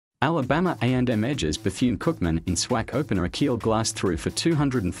Alabama A&M edges Bethune-Cookman in SWAC openerAqeel glass through for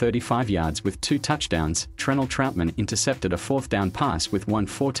 235 yards with 2 touchdowns. Trenell Troutman intercepted a 4th down pass with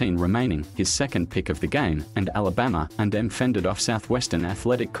 1:14 remaining, his second pick of the game, and Alabama AandM fended off Southwestern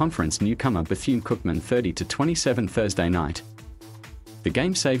Athletic Conference newcomer Bethune-Cookman 30-27 Thursday night. The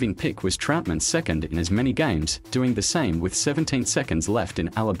game-saving pick was Troutman's second in as many games, doing the same with 17 seconds left in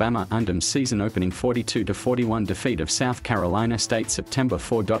Alabama AandM's season-opening 42-41 defeat of South Carolina State September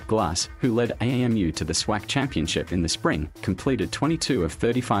 4. Glass, who led AAMU to the SWAC championship in the spring, completed 22 of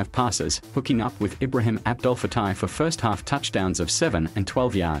 35 passes, hooking up with Ibrahim Abdulfatai for first-half touchdowns of 7 and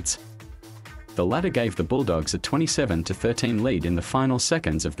 12 yards. The latter gave the Bulldogs a 27-13 lead in the final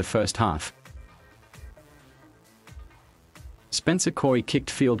seconds of the first half. Spencer Corey kicked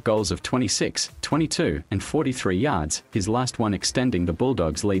field goals of 26, 22, and 43 yards, his last one extending the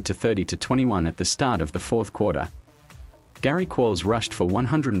Bulldogs' lead to 30-21 at the start of the fourth quarter. Gary Qualls rushed for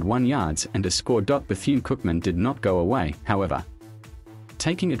 101 yards and a score. Bethune-Cookman did not go away, however.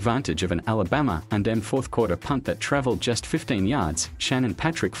 Taking advantage of an Alabama AandM fourth-quarter punt that traveled just 15 yards, Shannon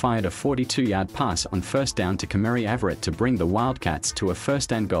Patrick fired a 42-yard pass on first down to Kamari Everett to bring the Wildcats to a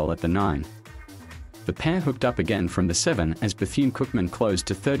first-and-goal at the 9. The pair hooked up again from the 7 as Bethune-Cookman closed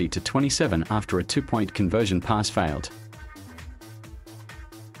to 30-27 after a 2-point conversion pass failed.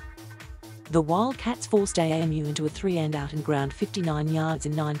 The Wildcats forced AAMU into a 3-and-out and ground 59 yards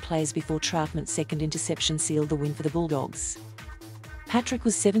in 9 plays before Troutman's second interception sealed the win for the Bulldogs. Patrick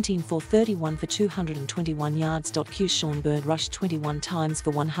was 17 for 31 for 221 yards. Sean Bird rushed 21 times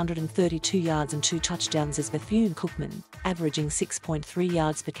for 132 yards and 2 touchdowns as Bethune-Cookman, averaging 6.3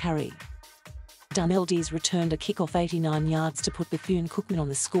 yards per carry. LDs returned a kickoff 89 yards to put Bethune-Cookman on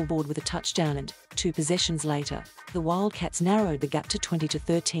the scoreboard with a touchdown, and 2 possessions later, the Wildcats narrowed the gap to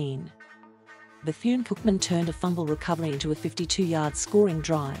 20-13. Bethune-Cookman turned a fumble recovery into a 52-yard scoring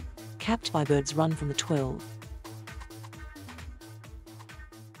drive, capped by Bird's run from the 12.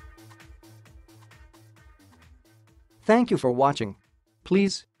 Thank you for watching.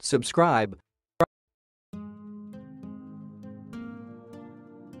 Please subscribe.